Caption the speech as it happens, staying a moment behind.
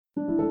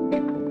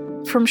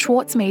From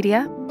Schwartz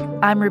Media,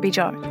 I'm Ruby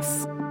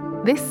Jones.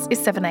 This is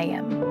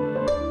 7am.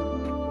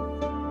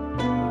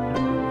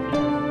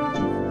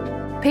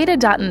 Peter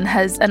Dutton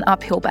has an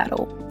uphill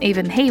battle.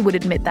 Even he would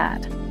admit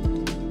that.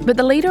 But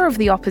the leader of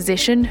the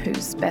opposition,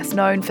 who's best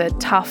known for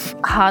tough,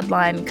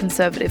 hardline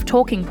Conservative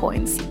talking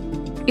points,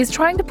 is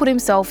trying to put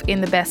himself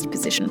in the best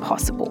position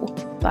possible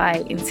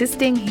by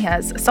insisting he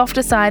has a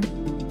softer side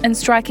and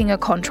striking a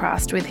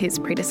contrast with his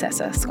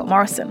predecessor, Scott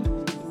Morrison.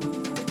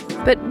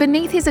 But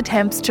beneath his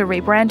attempts to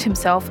rebrand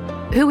himself,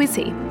 who is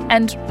he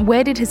and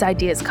where did his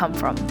ideas come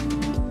from?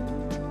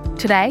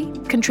 Today,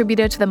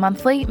 contributor to The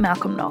Monthly,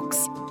 Malcolm Knox,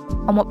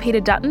 on what Peter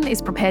Dutton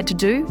is prepared to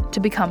do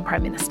to become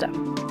Prime Minister.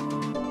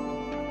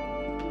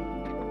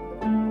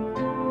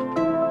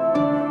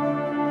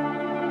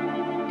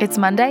 It's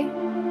Monday,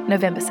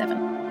 November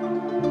 7.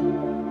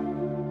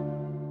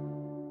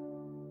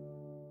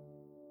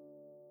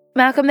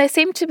 Malcolm, there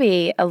seem to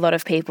be a lot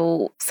of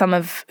people, some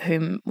of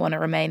whom want to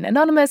remain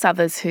anonymous,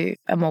 others who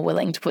are more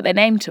willing to put their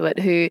name to it,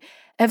 who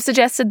have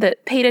suggested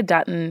that Peter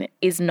Dutton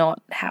is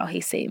not how he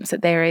seems,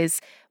 that there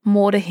is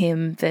more to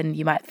him than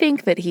you might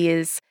think, that he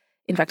is,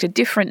 in fact, a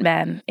different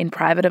man in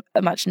private,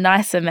 a much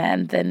nicer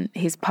man than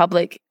his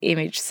public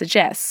image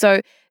suggests.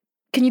 So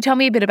can you tell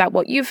me a bit about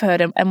what you've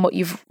heard and what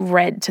you've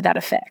read to that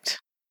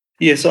effect?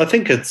 Yes, I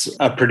think it's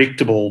a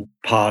predictable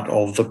part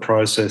of the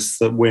process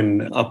that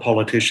when a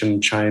politician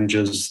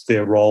changes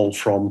their role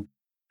from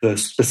the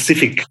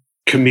specific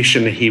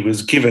commission he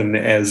was given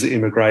as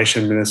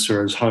Immigration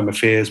Minister, as Home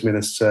Affairs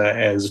Minister,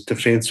 as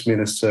Defence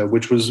Minister,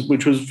 which was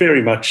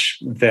very much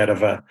that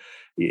of a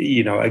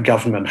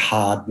government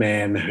hard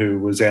man who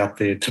was out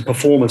there to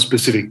perform a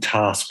specific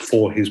task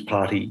for his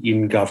party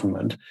in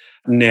government.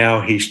 Now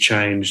he's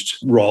changed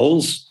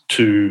roles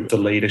to the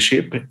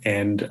leadership,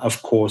 and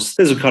of course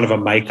there's a kind of a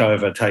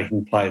makeover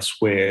taking place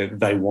where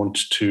they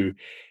want to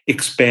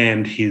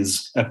expand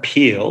his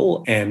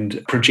appeal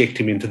and project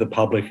him into the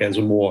public as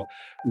a more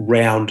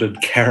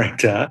rounded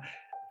character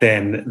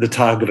than the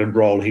targeted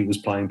role he was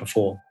playing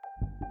before.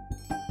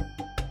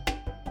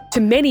 To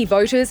many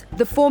voters,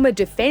 the former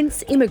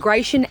Defence,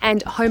 Immigration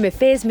and Home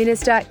Affairs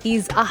Minister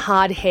is a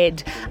hard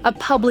head, a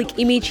public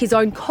image his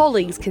own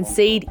colleagues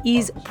concede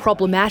is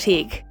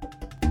problematic.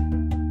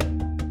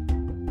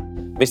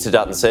 Mr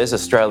Dutton says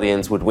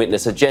Australians would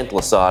witness a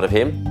gentler side of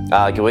him,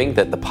 arguing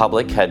that the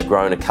public had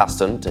grown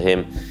accustomed to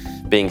him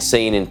being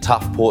seen in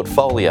tough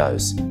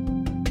portfolios.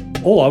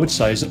 All I would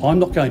say is that I'm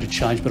not going to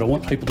change, but I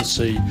want people to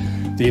see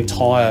the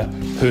entire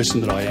person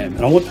that I am.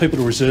 And I want people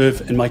to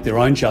reserve and make their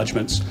own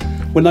judgments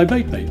when they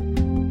meet me.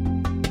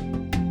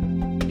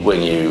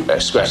 When you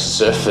scratch the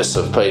surface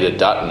of Peter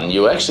Dutton,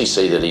 you actually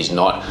see that he's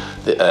not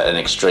an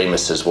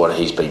extremist as what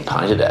he's been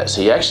painted as.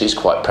 He actually is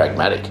quite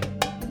pragmatic.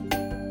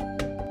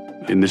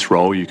 In this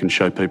role, you can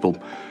show people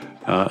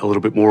a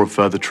little bit more of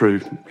the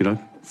true,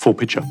 full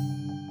picture.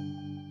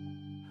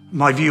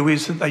 My view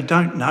is that they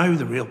don't know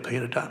the real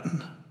Peter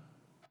Dutton.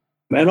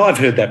 And I've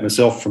heard that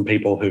myself from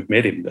people who've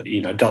met him,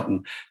 that,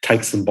 Dutton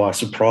takes them by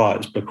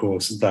surprise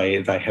because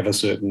they have a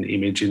certain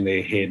image in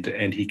their head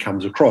and he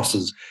comes across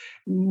as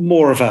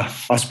more of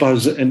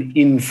an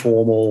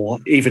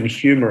informal, even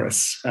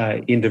humorous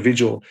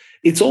individual.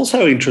 It's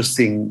also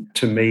interesting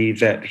to me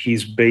that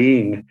he's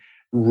being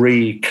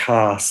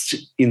recast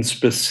in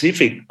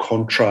specific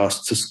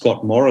contrast to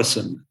Scott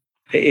Morrison,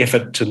 the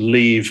effort to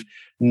leave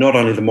not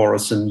only the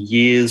Morrison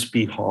years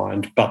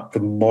behind, but the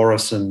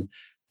Morrison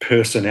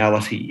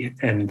personality.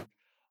 And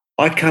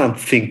I can't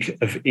think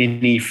of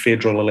any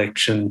federal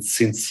election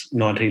since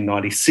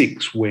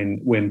 1996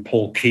 when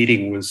Paul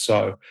Keating was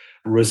so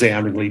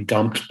resoundingly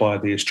dumped by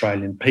the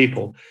Australian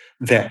people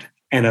that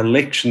an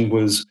election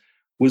was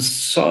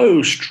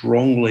so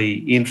strongly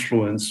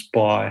influenced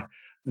by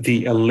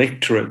the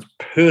electorate's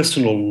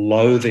personal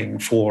loathing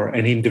for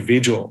an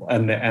individual,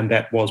 and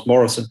that was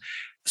Morrison.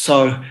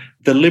 So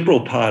the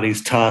Liberal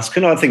Party's task,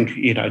 and I think,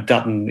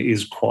 Dutton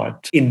is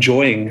quite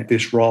enjoying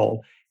this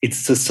role,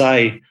 it's to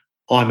say,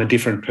 I'm a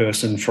different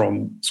person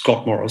from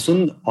Scott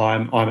Morrison.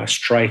 I'm a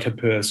straighter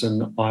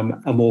person.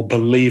 I'm a more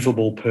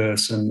believable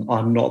person.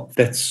 I'm not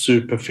that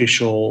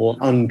superficial,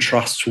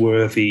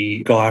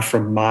 untrustworthy guy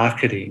from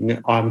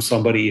marketing. I'm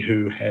somebody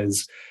who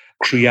has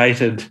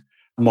created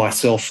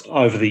myself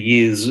over the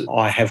years.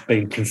 I have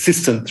been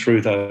consistent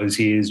through those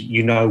years.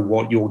 You know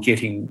what you're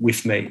getting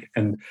with me.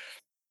 And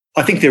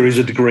I think there is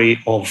a degree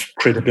of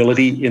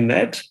credibility in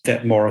that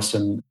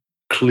Morrison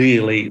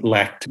clearly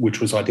lacked, which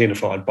was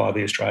identified by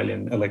the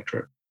Australian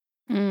electorate.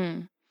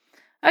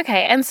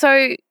 Okay, and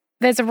so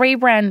there's a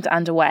rebrand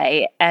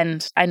underway,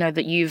 and I know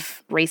that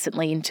you've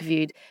recently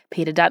interviewed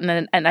Peter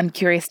Dutton, and I'm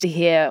curious to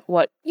hear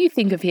what you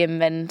think of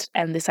him and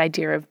this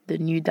idea of the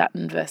new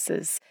Dutton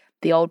versus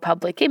the old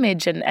public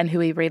image and who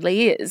he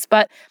really is.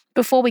 But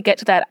before we get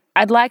to that,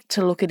 I'd like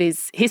to look at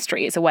his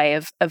history as a way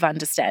of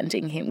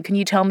understanding him. Can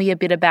you tell me a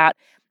bit about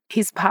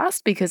his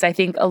past? Because I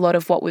think a lot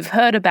of what we've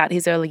heard about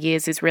his early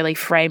years is really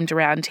framed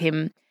around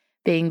him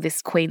being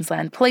this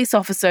Queensland police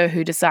officer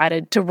who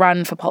decided to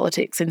run for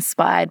politics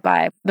inspired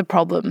by the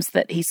problems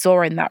that he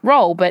saw in that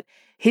role. But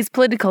his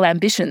political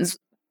ambitions,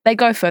 they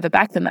go further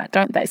back than that,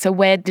 don't they? So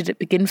where did it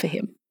begin for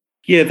him?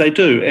 Yeah, they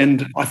do.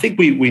 And I think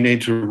we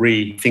need to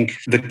rethink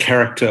the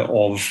character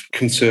of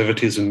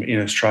conservatism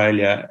in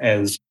Australia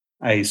as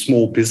a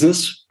small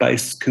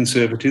business-based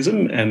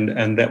conservatism,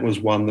 and that was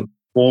one that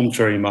formed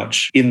very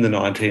much in the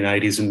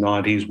 1980s and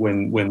 90s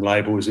when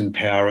Labor was in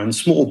power, and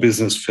small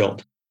business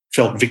felt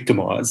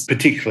victimised,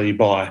 particularly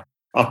by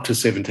up to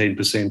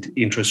 17%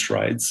 interest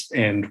rates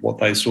and what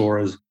they saw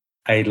as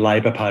a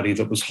Labor Party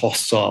that was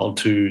hostile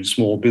to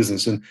small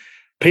business. And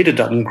Peter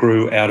Dutton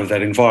grew out of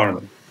that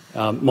environment.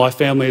 My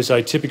family is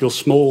a typical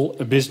small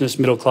business,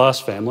 middle-class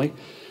family.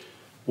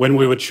 When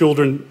we were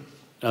children,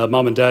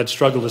 Mum and Dad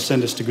struggled to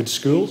send us to good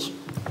schools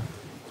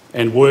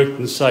and worked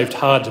and saved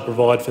hard to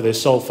provide for their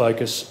sole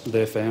focus,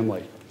 their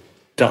family.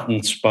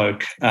 Dutton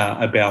spoke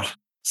about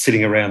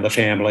sitting around the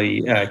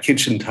family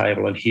kitchen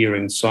table and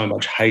hearing so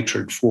much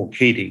hatred for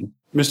Keating.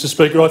 Mr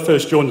Speaker, I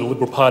first joined the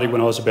Liberal Party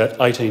when I was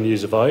about 18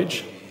 years of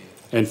age,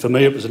 and for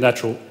me it was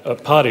a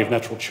party of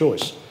natural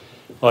choice.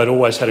 I'd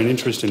always had an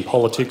interest in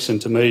politics, and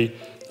to me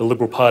the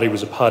Liberal Party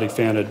was a party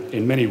founded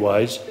in many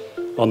ways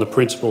on the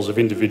principles of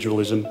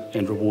individualism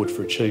and reward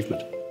for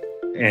achievement.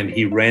 And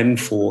he ran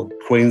for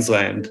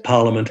Queensland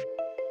Parliament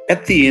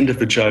at the end of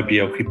the Joh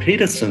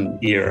Bjelke-Petersen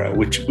era,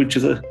 which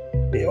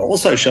it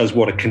also shows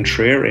what a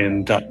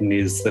contrarian Dutton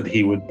is, that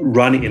he would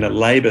run in a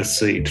Labor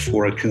seat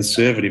for a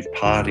Conservative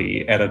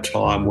party at a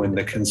time when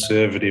the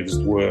Conservatives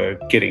were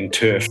getting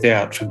turfed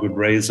out for good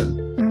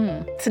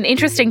reason. It's an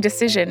interesting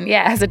decision,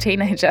 as a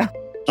teenager.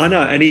 I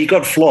know, and he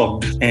got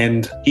flogged,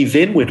 and he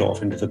then went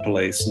off into the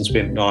police and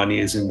spent 9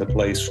 years in the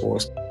police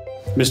force.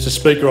 Mr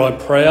Speaker, I'm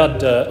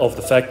proud of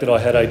the fact that I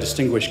had a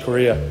distinguished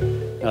career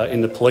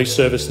in the police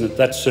service, and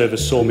that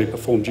service saw me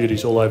perform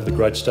duties all over the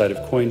great state of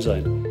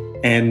Queensland.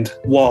 And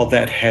while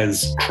that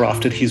has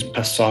crafted his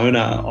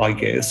persona, I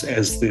guess,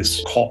 as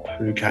this cop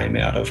who came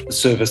out of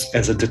service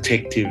as a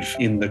detective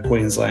in the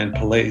Queensland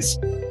Police,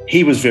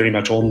 he was very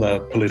much on the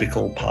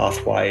political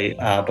pathway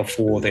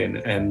before then.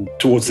 And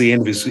towards the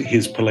end of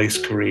his police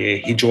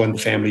career, he joined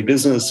the family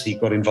business. He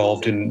got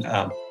involved in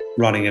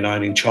running and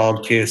owning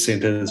childcare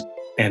centres.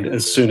 And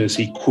as soon as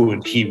he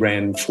could, he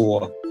ran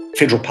for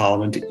federal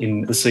parliament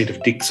in the seat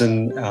of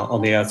Dixon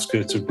on the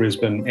outskirts of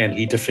Brisbane, and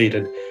he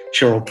defeated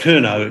Cheryl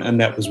Kernot, and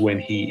that was when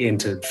he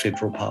entered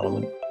federal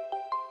parliament.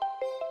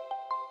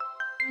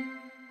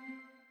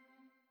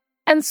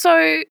 And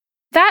so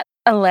that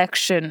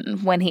election,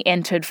 when he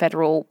entered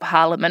federal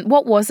parliament,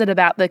 what was it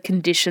about the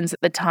conditions at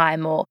the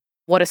time or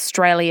what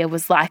Australia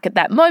was like at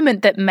that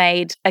moment that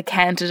made a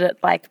candidate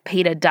like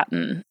Peter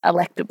Dutton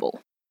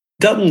electable?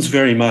 Dutton's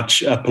very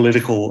much a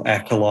political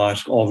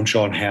acolyte of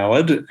John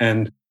Howard,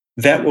 and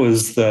that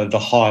was the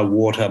high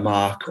water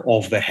mark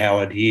of the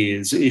Howard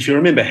years. If you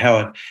remember,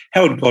 Howard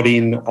got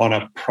in on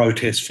a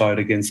protest vote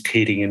against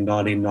Keating in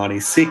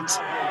 1996.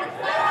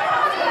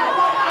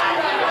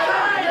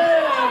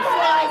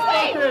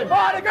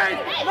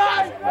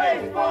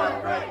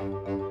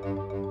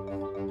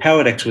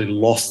 Howard actually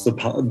lost the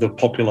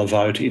popular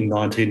vote in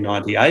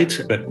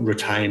 1998, but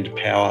retained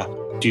power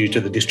due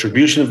to the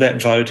distribution of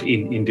that vote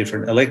in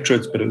different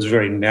electorates, but it was a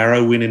very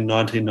narrow win in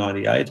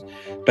 1998.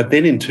 But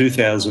then in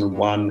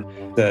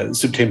 2001, the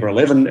September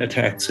 11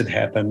 attacks had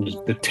happened.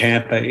 The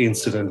Tampa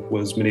incident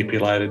was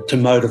manipulated to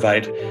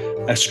motivate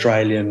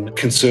Australian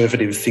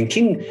conservative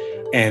thinking,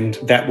 and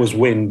that was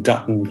when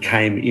Dutton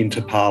came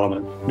into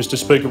Parliament. Mr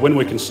Speaker, when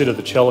we consider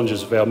the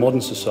challenges of our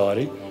modern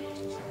society,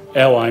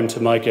 our aim to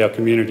make our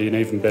community an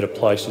even better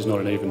place is not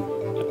an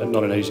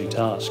easy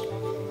task.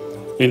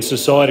 In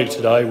society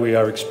today, we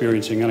are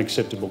experiencing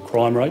unacceptable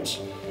crime rates,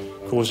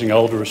 causing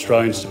older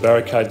Australians to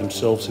barricade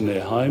themselves in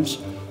their homes,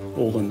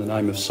 all in the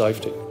name of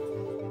safety.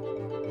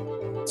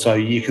 So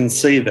you can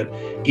see that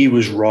he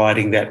was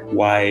riding that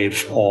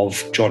wave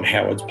of John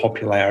Howard's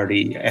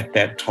popularity at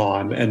that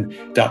time, and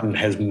Dutton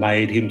has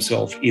made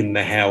himself in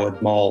the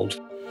Howard mould.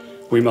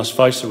 We must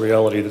face the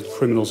reality that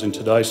criminals in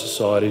today's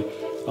society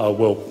are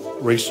well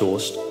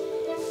resourced,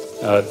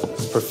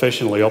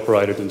 professionally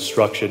operated and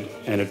structured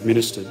and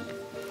administered,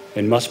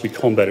 and must be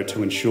combated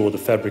to ensure the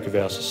fabric of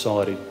our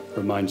society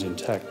remains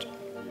intact.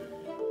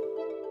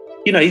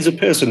 You know, he's a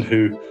person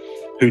who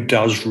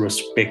does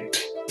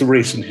respect the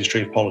recent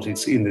history of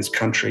politics in this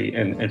country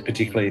and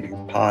particularly his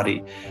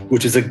party,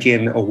 which is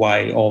again a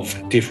way of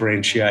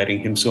differentiating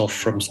himself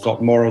from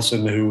Scott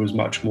Morrison, who was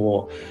much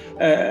more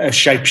a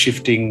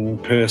shape-shifting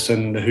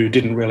person who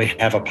didn't really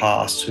have a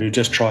past, who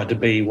just tried to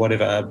be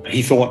whatever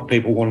he thought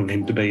people wanted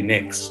him to be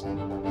next.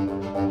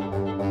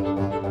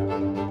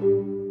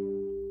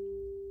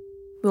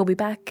 We'll be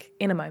back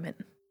in a moment.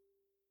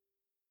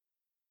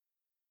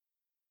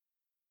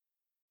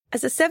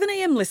 As a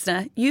 7am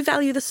listener, you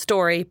value the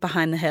story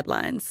behind the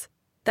headlines.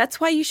 That's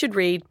why you should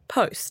read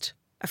Post,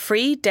 a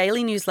free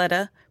daily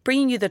newsletter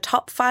bringing you the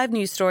top 5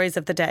 news stories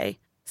of the day,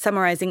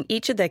 summarising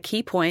each of their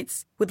key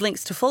points with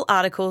links to full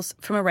articles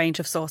from a range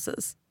of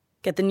sources.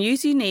 Get the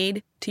news you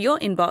need to your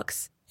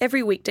inbox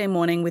every weekday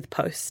morning with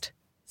Post.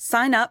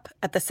 Sign up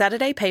at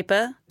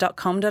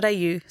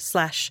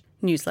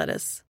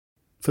thesaturdaypaper.com.au/newsletters.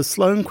 For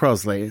Sloane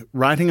Crosley,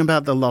 writing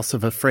about the loss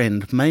of a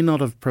friend may not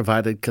have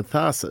provided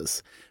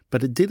catharsis,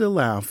 but it did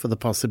allow for the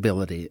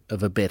possibility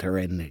of a better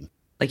ending.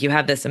 Like, you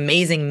have this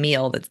amazing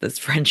meal that's this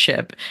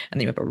friendship, and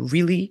then you have a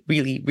really,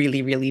 really,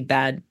 really, really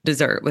bad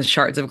dessert with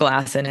shards of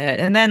glass in it.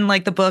 And then,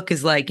 like, the book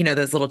is like, you know,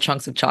 those little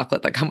chunks of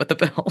chocolate that come with the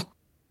bill.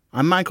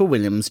 I'm Michael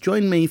Williams.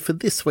 Join me for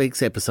this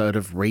week's episode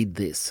of Read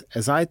This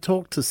as I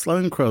talk to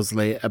Sloane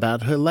Crosley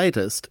about her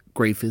latest,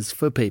 Grief is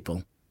for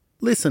People.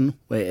 Listen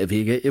wherever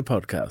you get your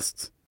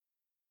podcasts.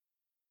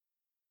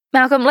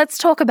 Malcolm, let's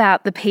talk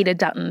about the Peter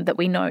Dutton that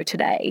we know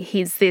today.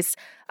 He's this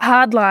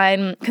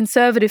hardline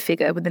conservative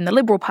figure within the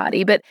Liberal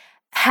Party, but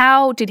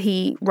how did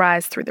he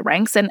rise through the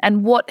ranks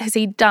and what has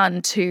he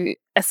done to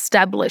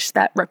establish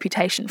that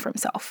reputation for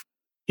himself?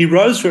 He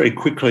rose very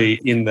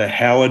quickly in the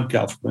Howard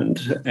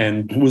government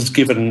and was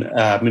given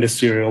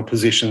ministerial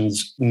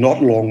positions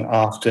not long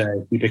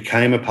after he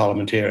became a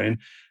parliamentarian.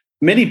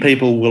 Many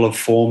people will have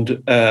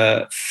formed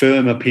a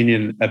firm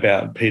opinion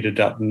about Peter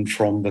Dutton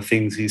from the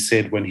things he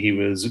said when he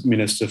was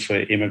Minister for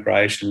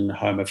Immigration,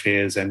 Home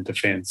Affairs and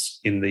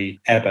Defence in the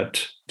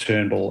Abbott,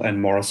 Turnbull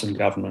and Morrison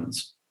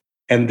governments.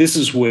 And this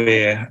is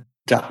where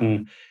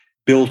Dutton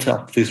built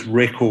up this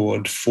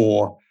record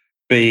for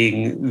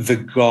being the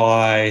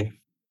guy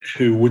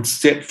who would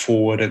step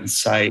forward and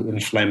say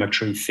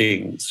inflammatory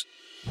things.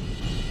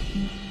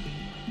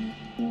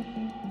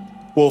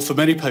 Well, for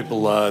many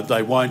people,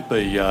 they won't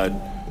be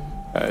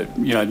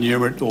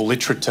numerate or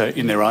literate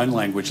in their own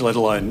language, let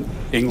alone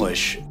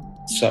English.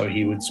 So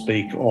he would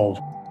speak of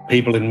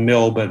people in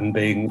Melbourne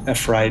being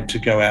afraid to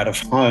go out of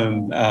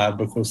home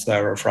because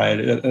they were afraid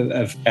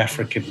of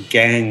African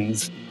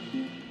gangs.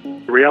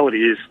 The reality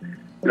is,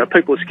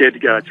 people are scared to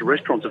go out to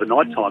restaurants at the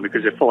night time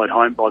because they're followed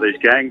home by these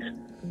gangs,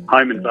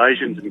 home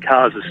invasions and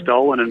cars are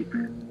stolen,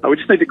 and we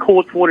just need to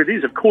call it for what it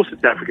is. Of course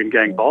it's African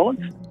gang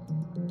violence.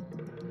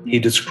 He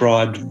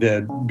described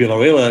the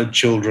Biloela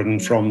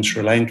children from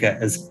Sri Lanka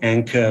as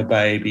anchor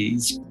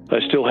babies. They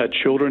still had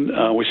children.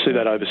 We see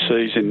that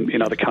overseas in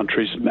other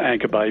countries,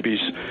 anchor babies,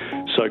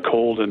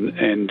 so-called,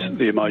 and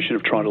the emotion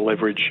of trying to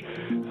leverage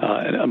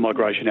a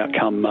migration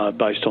outcome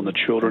based on the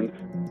children.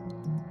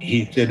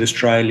 He said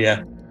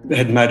Australia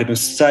had made a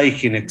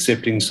mistake in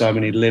accepting so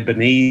many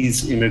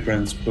Lebanese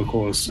immigrants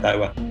because they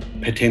were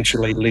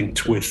potentially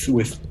linked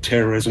with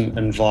terrorism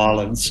and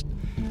violence.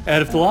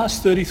 Out of the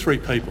last 33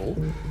 people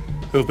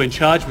who have been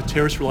charged with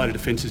terrorist-related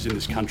offences in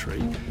this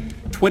country,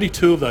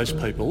 22 of those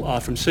people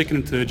are from second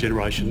and third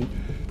generation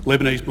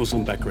Lebanese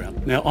Muslim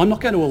background. Now, I'm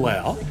not going to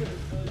allow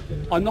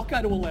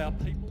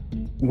people...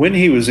 When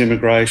he was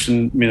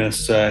Immigration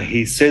Minister,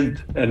 he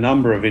said a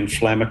number of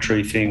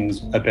inflammatory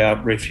things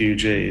about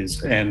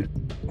refugees and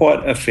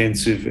quite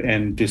offensive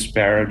and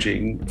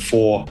disparaging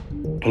for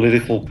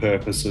political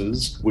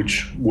purposes,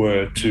 which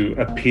were to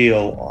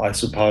appeal, I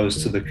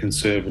suppose, to the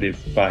Conservative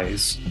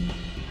base.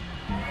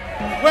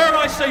 Where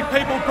I see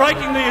people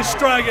breaking the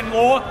Australian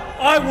law,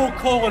 I will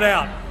call it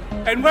out.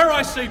 And where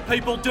I see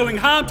people doing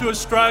harm to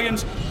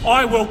Australians,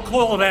 I will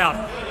call it out.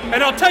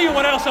 And I'll tell you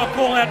what else I'll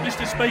call out,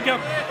 Mr. Speaker.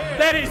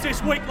 That is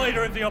this weak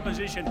leader of the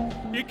opposition.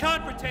 You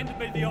can't pretend to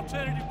be the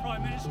alternative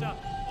Prime Minister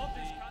of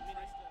this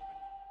country.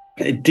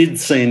 It did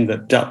seem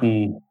that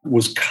Dutton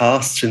was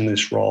cast in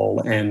this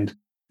role and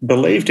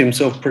believed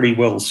himself pretty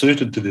well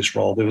suited to this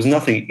role. There was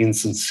nothing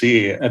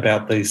insincere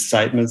about these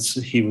statements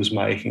he was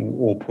making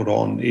or put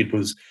on. It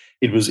was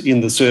in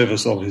the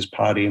service of his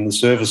party, in the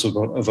service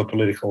of a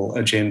political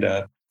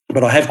agenda.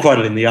 But I have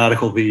quoted in the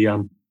article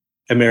the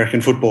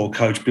American football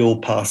coach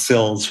Bill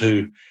Parcells,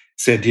 who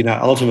said,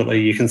 ultimately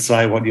you can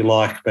say what you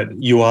like, but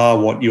you are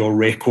what your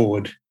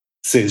record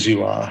says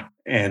you are.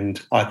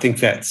 And I think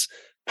that's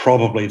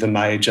probably the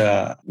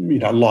major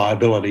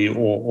liability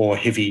or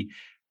heavy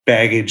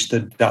baggage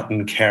that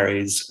Dutton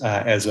carries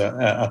as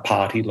a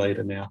party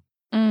leader now.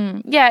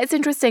 Yeah, it's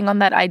interesting on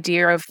that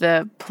idea of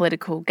the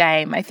political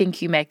game. I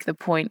think you make the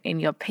point in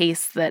your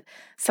piece that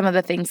some of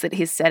the things that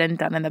he's said and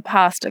done in the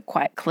past are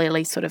quite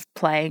clearly sort of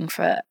playing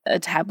for a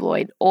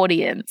tabloid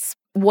audience.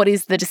 What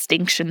is the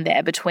distinction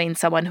there between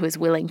someone who is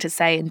willing to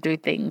say and do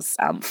things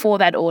for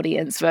that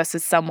audience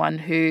versus someone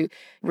who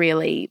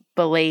really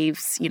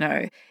believes,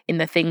 in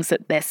the things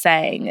that they're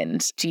saying?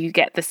 And do you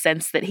get the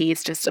sense that he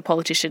is just a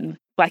politician,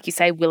 like you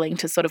say, willing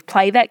to sort of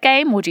play that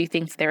game? Or do you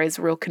think there is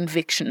real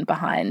conviction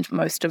behind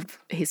most of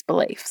his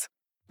beliefs?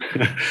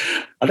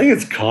 I think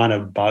it's kind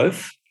of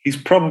both. He's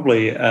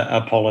probably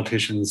a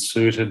politician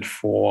suited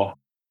for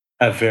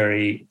a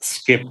very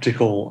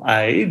sceptical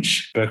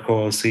age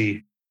because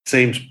he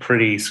seems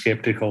pretty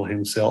sceptical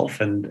himself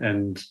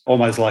and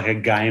almost like a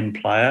game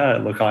player.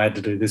 Look, I had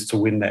to do this to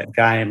win that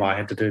game. I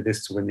had to do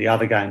this to win the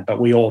other game. But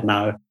we all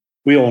know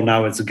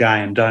it's a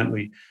game, don't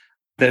we?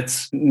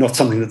 That's not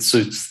something that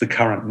suits the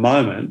current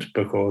moment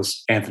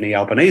because Anthony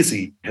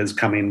Albanese has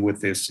come in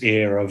with this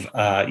air of,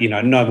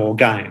 no more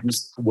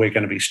games. We're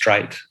going to be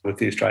straight with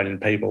the Australian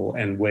people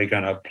and we're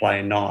going to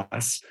play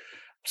nice.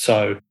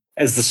 So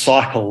as the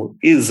cycle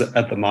is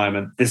at the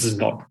moment, this is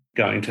not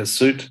going to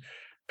suit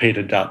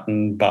Peter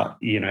Dutton, but,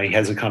 he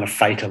has a kind of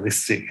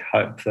fatalistic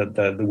hope that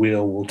the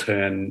wheel will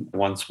turn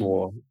once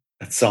more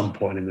at some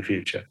point in the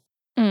future.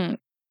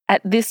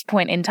 At this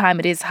point in time,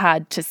 it is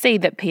hard to see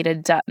that Peter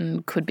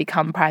Dutton could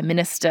become Prime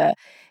Minister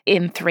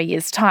in 3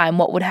 years' time.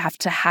 What would have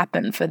to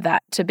happen for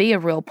that to be a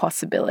real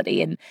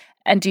possibility?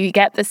 And do you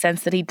get the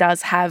sense that he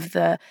does have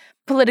the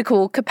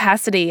political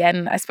capacity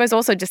and I suppose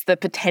also just the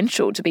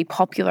potential to be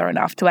popular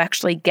enough to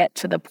actually get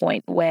to the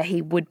point where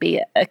he would be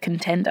a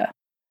contender?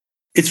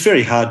 It's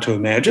very hard to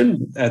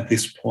imagine at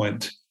this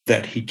point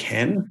that he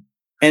can.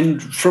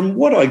 And from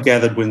what I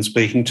gathered when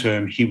speaking to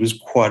him, he was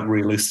quite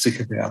realistic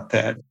about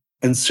that,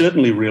 and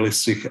certainly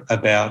realistic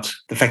about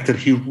the fact that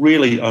he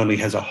really only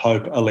has a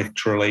hope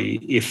electorally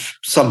if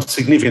some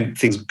significant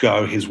things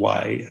go his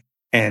way.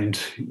 And,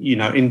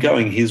 in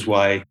going his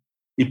way,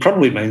 it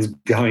probably means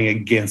going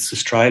against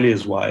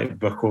Australia's way,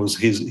 because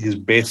his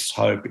best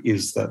hope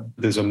is that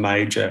there's a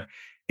major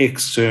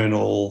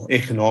external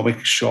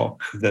economic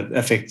shock that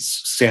affects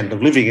standard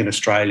of living in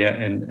Australia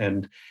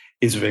and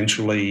is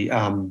eventually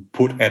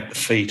put at the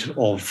feet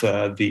of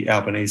the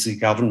Albanese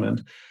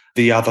government.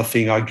 The other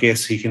thing I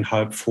guess he can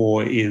hope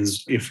for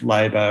is if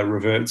Labor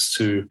reverts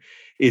to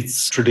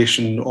its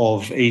tradition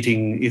of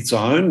eating its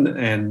own,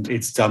 and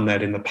it's done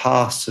that in the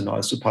past. And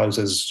I suppose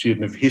as a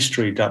student of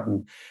history,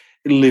 Dutton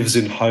lives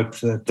in hope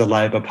that the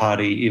Labor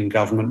Party in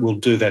government will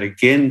do that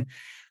again.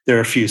 There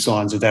are a few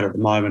signs of that at the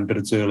moment, but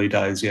it's early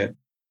days yet.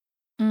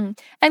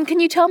 And can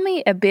you tell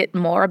me a bit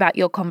more about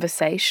your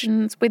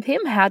conversations with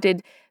him? How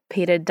did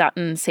Peter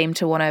Dutton seem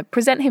to want to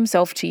present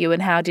himself to you,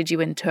 and how did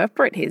you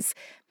interpret his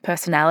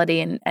personality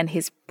and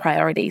his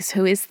priorities?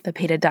 Who is the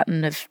Peter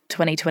Dutton of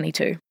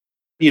 2022?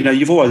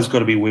 You've always got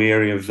to be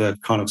wary of the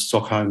kind of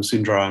Stockholm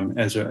syndrome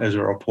as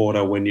a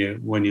reporter when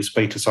you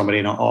speak to somebody,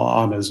 and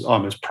I'm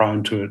as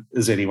prone to it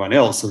as anyone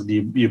else.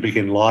 You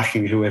begin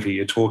liking whoever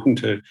you're talking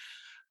to.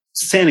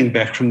 Standing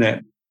back from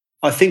that,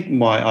 I think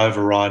my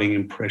overriding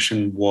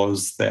impression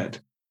was that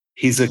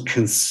he's a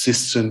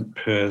consistent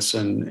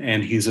person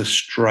and he's a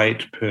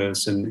straight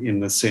person, in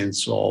the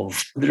sense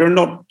of there are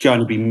not going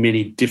to be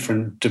many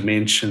different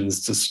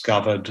dimensions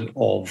discovered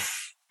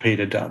of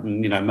Peter Dutton,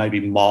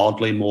 maybe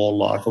mildly more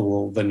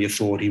likeable than you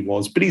thought he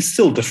was, but he's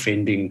still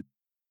defending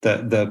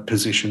the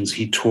positions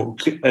he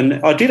took. And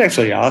I did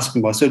actually ask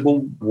him, I said,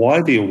 well,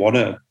 why do you want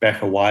to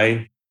back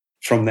away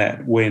from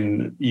that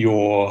when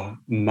your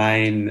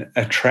main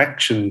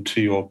attraction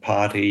to your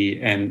party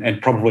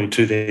and probably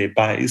to their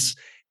base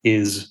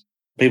is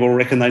people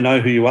reckon they know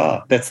who you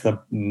are? That's the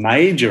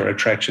major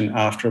attraction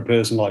after a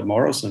person like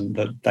Morrison,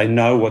 that they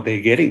know what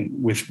they're getting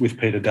with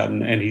Peter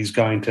Dutton, and he's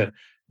going to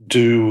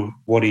do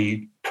what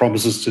he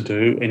promises to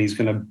do, and he's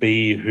going to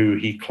be who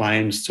he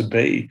claims to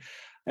be.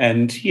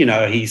 And,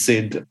 he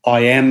said, I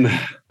am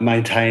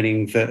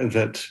maintaining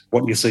that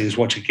what you see is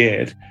what you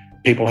get.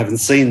 People haven't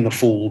seen the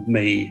full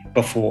me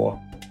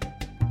before.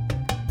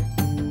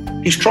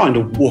 He's trying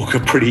to walk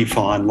a pretty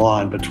fine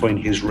line between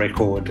his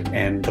record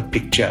and the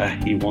picture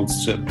he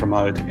wants to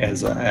promote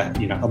as a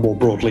more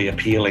broadly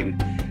appealing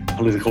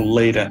political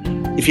leader.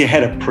 If you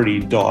had a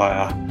pretty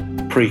dire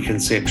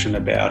preconception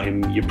about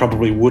him, you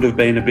probably would have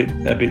been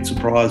a bit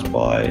surprised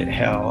by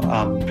how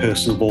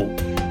personable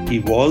he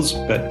was.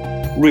 But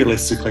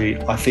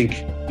realistically, I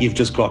think you've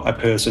just got a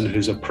person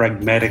who's a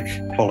pragmatic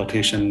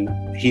politician.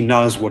 He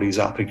knows what he's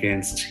up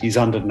against. He's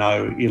under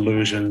no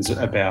illusions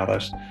about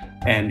it,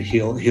 and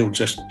he'll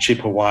just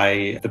chip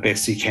away the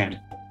best he can.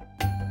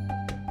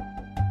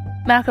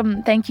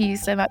 Malcolm, thank you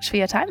so much for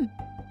your time.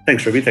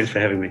 Thanks, Ruby. Thanks for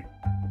having me.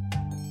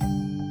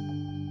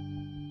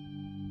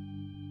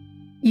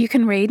 You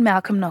can read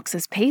Malcolm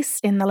Knox's piece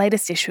in the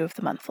latest issue of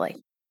The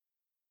Monthly.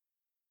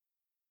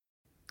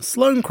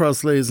 Sloane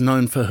Crosley is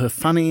known for her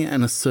funny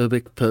and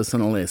acerbic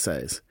personal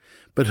essays,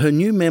 but her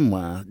new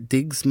memoir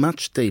digs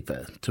much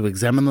deeper to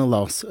examine the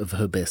loss of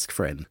her best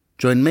friend.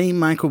 Join me,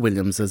 Michael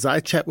Williams, as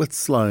I chat with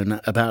Sloane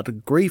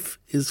about Grief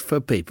is for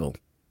People.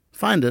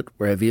 Find it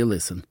wherever you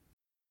listen.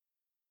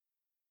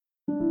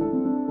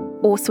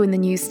 Also in the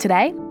news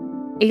today,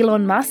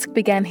 Elon Musk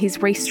began his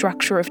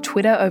restructure of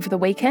Twitter over the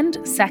weekend,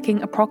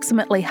 sacking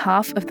approximately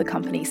half of the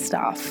company's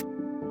staff.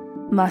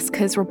 Musk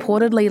has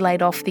reportedly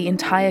laid off the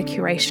entire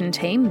curation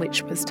team,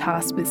 which was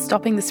tasked with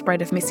stopping the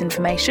spread of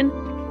misinformation,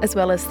 as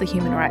well as the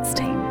human rights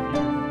team.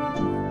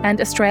 And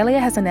Australia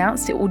has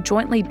announced it will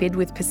jointly bid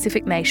with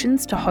Pacific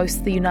nations to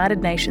host the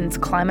United Nations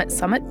Climate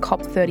Summit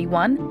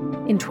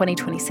COP31 in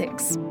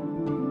 2026.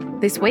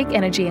 This week,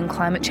 Energy and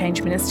Climate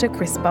Change Minister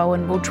Chris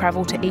Bowen will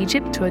travel to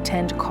Egypt to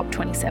attend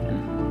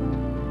COP27.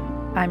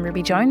 I'm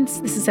Ruby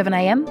Jones. This is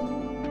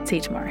 7am. See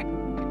you tomorrow.